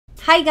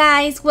Hi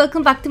guys,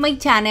 welcome back to my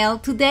channel.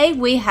 Today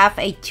we have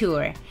a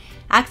tour.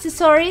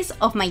 Accessories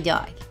of my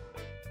dog.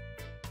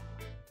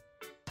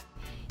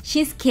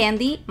 She's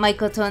Candy, my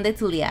Coton de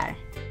Tulear.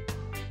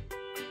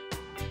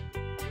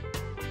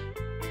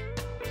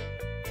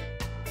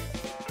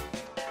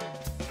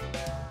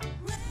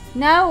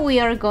 Now we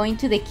are going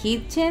to the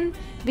kitchen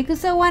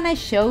because I want to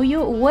show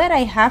you where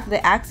I have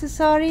the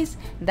accessories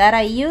that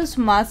I use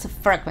most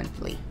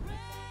frequently.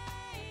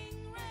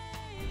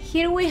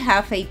 Here we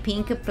have a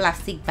pink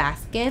plastic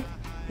basket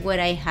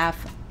where I have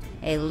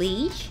a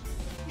leash,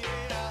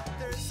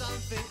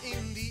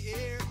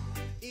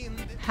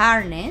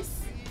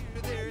 harness,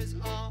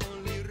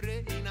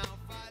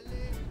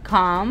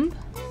 comb.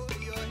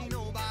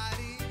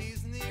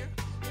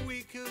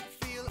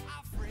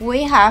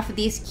 We have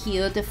this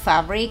cute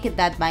fabric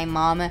that my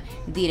mom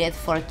did it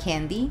for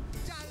Candy.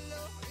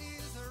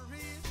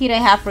 Here I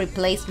have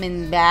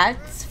replacement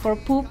bags for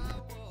poop,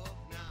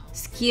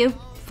 scoop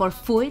for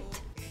food,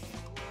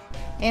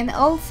 and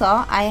also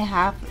I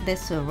have the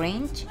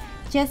syringe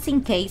just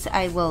in case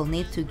I will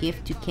need to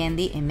give to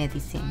Candy a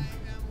medicine.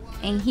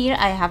 And here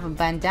I have a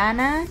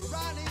bandana,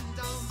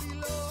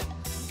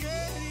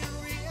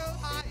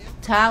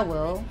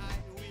 towel.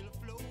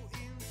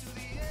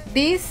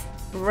 This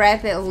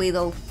red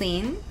little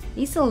thing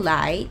is a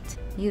light,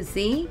 you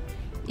see?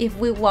 If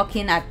we walk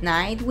in at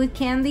night with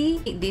Candy,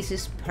 this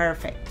is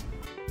perfect.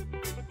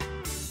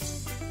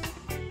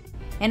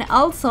 And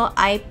also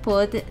I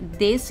put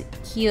this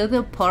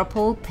cute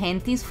purple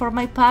panties for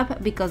my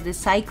pup because the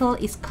cycle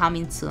is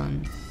coming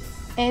soon.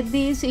 And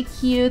this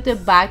cute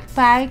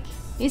backpack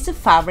is a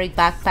fabric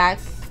backpack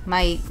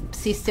my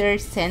sister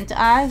sent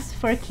us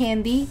for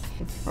Candy.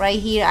 Right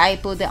here I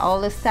put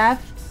all the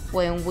stuff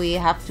when we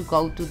have to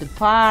go to the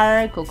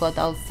park or go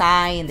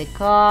outside in the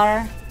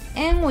car.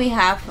 And we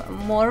have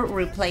more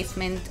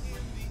replacement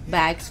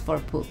bags for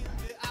poop.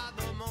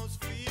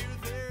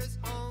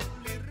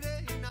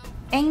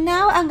 And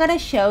now I'm gonna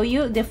show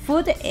you the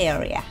food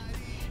area.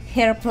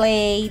 Hair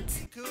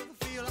plates,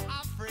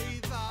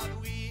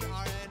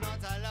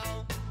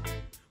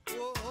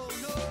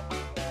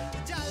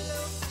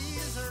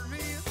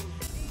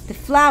 the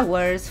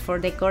flowers for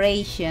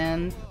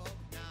decoration,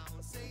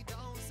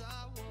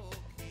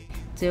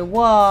 the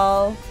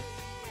wall,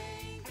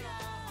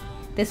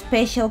 the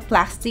special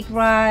plastic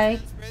rag,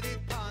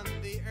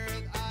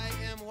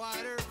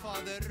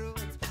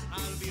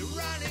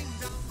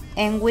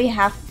 and we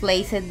have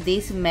placed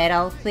this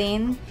metal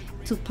thing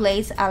to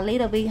place a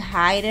little bit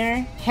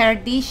higher hair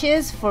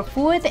dishes for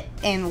food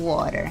and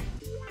water.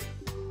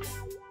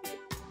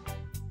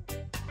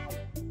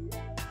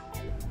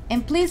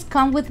 And please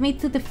come with me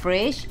to the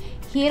fridge.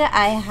 Here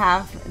I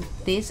have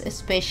this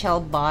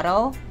special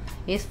bottle,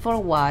 it's for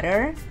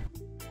water.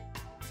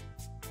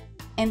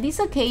 And this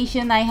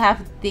occasion I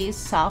have this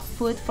soft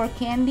food for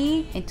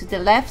Candy, and to the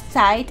left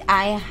side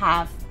I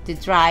have the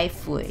dry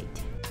food.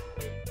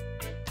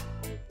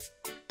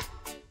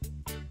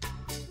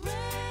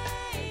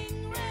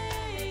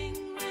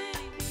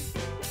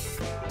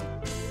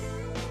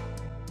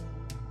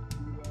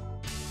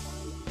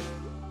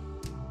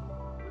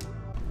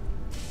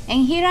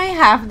 And here I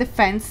have the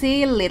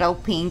fancy little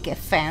pink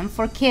fan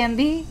for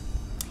Candy.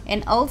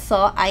 And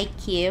also I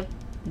keep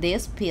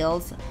these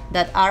pills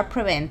that are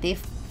preventive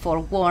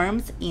for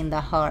worms in the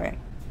hair.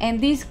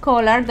 And this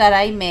collar that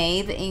I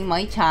made in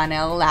my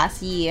channel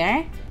last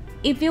year.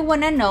 If you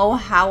wanna know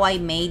how I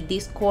made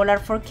this collar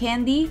for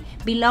Candy,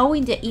 below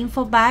in the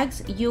info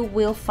box you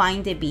will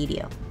find the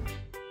video.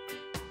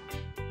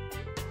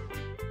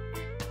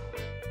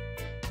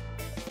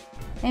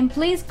 And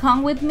please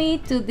come with me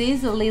to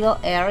this little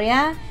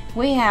area.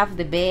 We have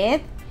the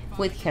bed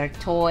with her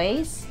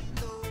toys,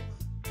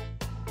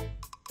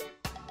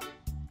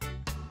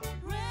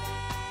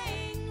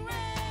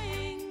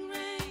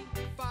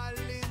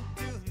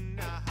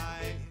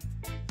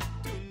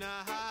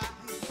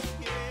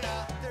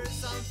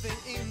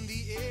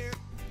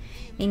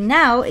 and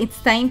now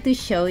it's time to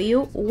show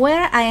you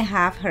where I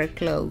have her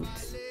clothes.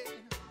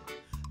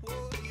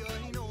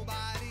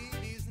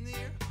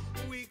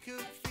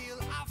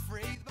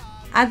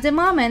 At the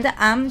moment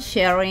I'm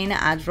sharing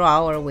a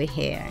drawer with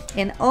her,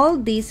 and all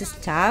these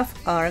stuff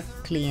are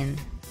clean.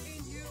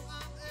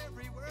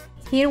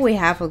 Here we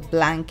have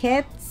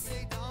blankets,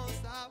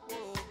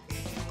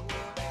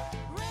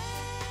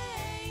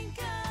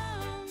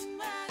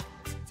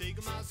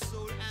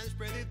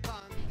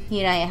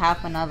 here I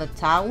have another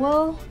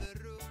towel,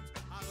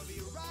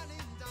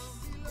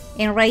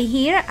 and right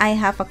here I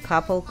have a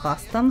couple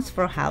costumes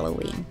for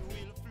Halloween.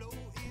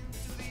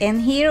 And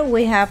here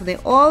we have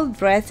the old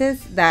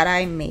dresses that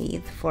I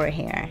made for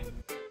her.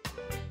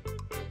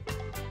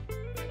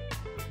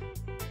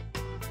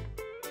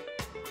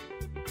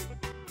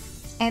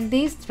 And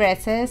these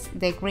dresses,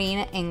 the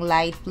green and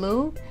light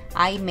blue,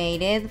 I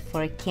made it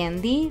for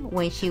Candy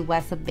when she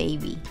was a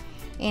baby.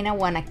 And I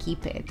wanna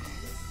keep it.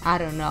 I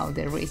don't know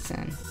the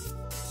reason.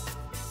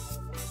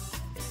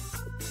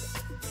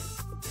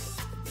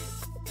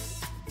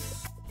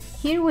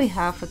 Here we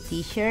have a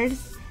t-shirt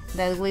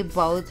that we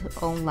bought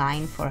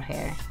online for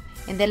her.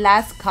 And the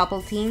last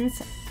couple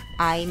things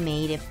I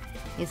made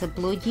is a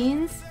blue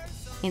jeans,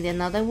 and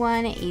another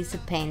one is a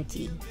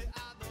panty.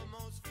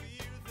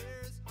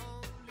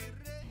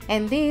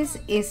 And this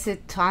is a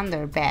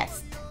thunder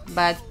vest,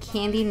 but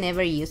Candy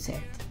never used it.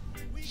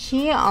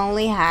 She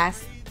only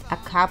has a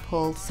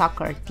couple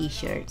soccer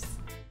t-shirts.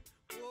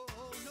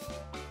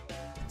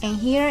 And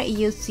here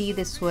you see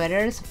the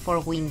sweaters for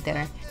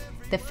winter.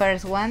 The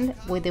first one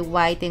with the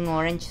white and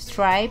orange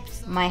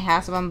stripes, my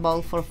husband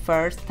bought for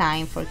first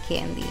time for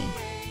Candy.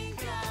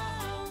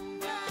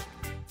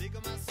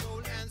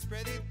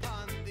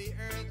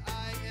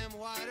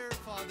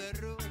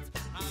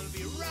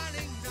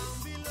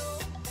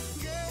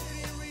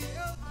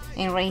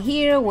 And right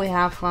here we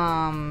have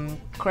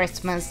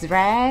Christmas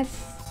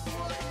dress.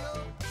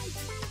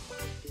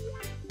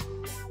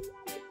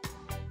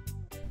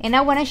 And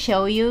I want to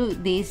show you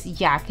this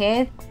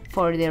jacket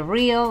for the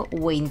real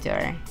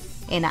winter.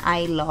 And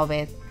I love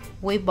it.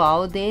 We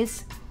bought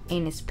this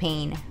in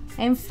Spain.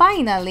 And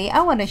finally,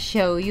 I want to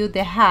show you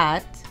the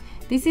hat.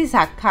 This is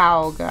a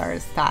cowgirl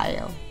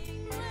style.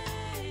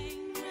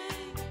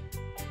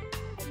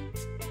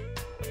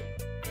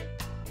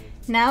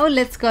 Now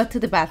let's go to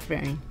the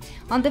bathroom.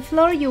 On the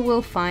floor you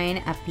will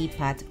find a pee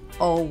pad,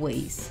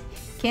 always.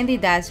 Candy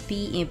does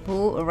pee and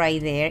poo right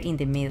there in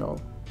the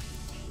middle.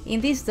 In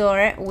this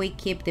door we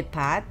keep the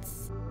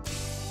pads.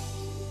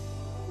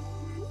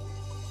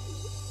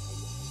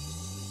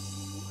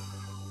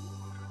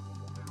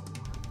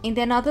 In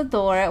the other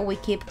door we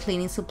keep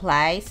cleaning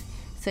supplies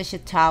such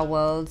as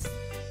towels,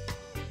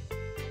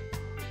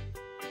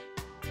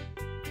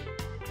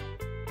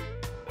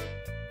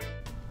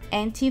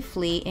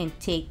 anti-flea and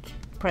tick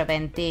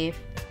preventive,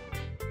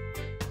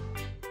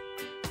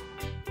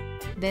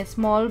 the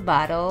small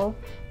bottle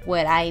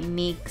where I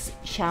mix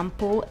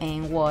shampoo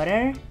and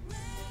water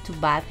to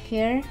bath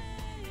hair,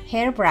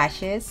 hair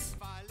brushes,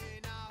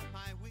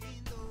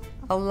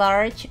 a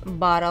large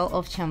bottle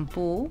of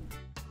shampoo.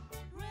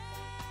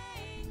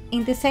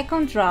 In the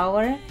second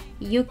drawer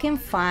you can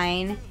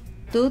find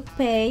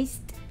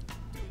toothpaste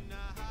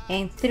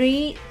and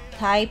 3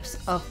 types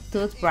of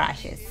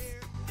toothbrushes.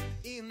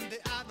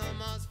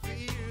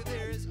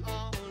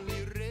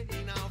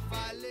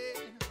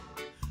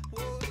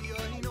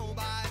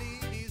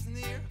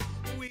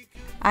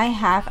 I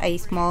have a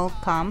small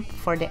comb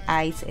for the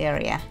eyes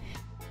area.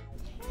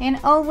 And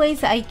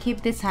always I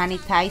keep the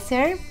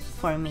sanitizer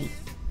for me.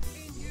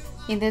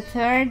 In the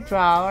third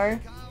drawer,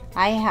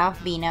 I have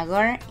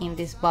vinegar in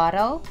this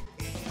bottle.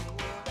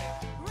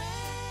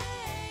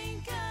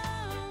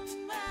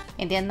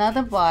 In the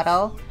another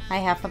bottle, I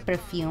have a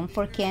perfume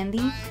for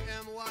Candy.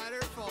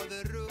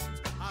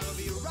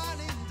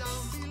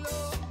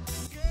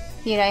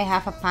 Here I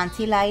have a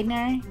panty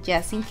liner,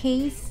 just in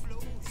case.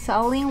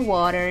 Saline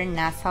water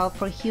nasal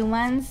for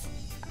humans.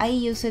 I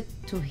use it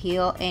to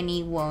heal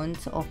any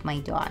wounds of my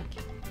dog.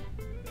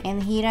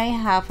 And here I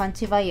have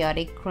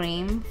antibiotic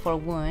cream for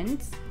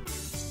wounds.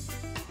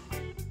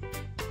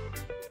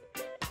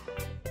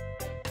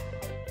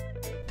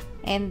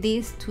 And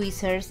these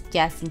tweezers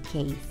just in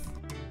case.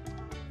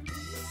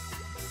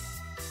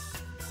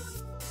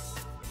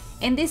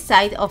 In this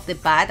side of the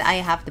bath I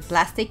have the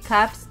plastic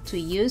cups to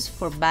use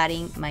for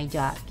bathing my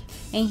dog.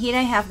 And here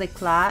I have the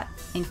cloth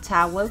and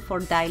towel for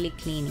daily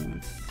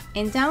cleaning.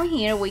 And down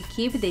here we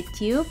keep the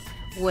tube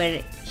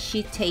where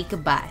she take a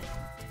bath.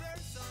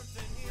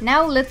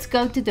 Now let's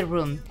go to the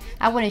room.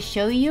 I want to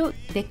show you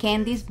the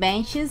Candy's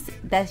benches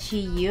that she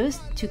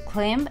used to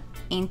climb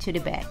into the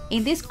bed.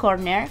 In this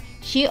corner,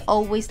 she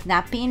always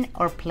napping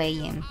or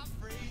playing.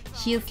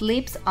 She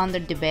sleeps under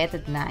the bed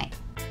at night.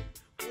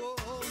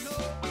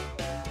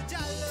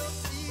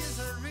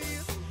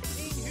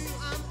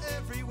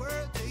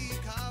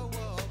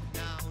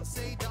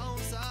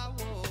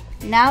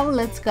 Now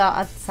let's go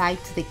outside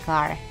to the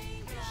car.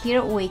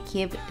 Here we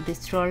keep the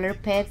stroller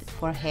pad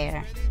for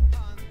hair.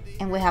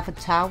 And we have a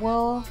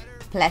towel,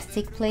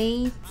 plastic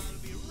plates,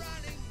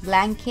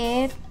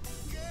 blanket,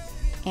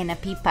 and a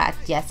pee pad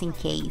just in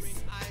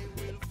case.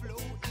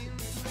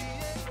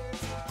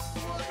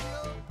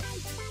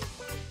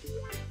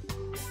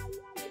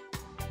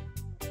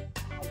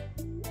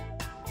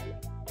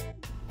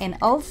 And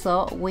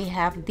also we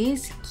have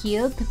this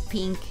cute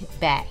pink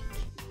bag.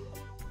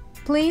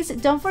 Please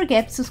don't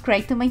forget to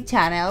subscribe to my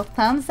channel,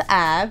 thumbs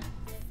up,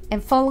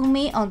 and follow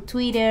me on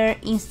Twitter,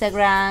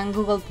 Instagram,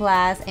 Google+,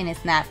 and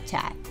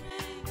Snapchat.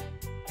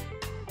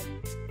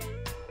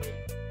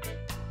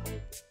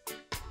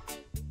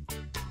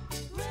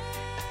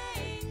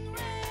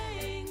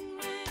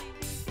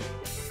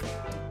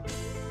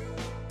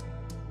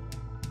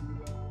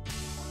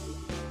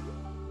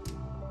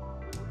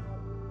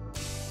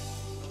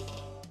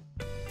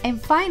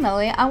 And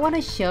finally, I want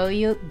to show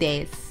you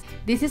this.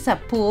 This is a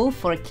pool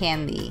for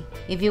Candy.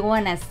 If you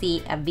want to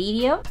see a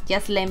video,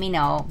 just let me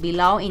know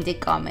below in the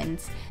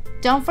comments.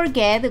 Don't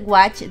forget to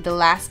watch the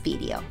last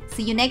video.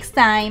 See you next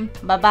time.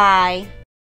 Bye bye.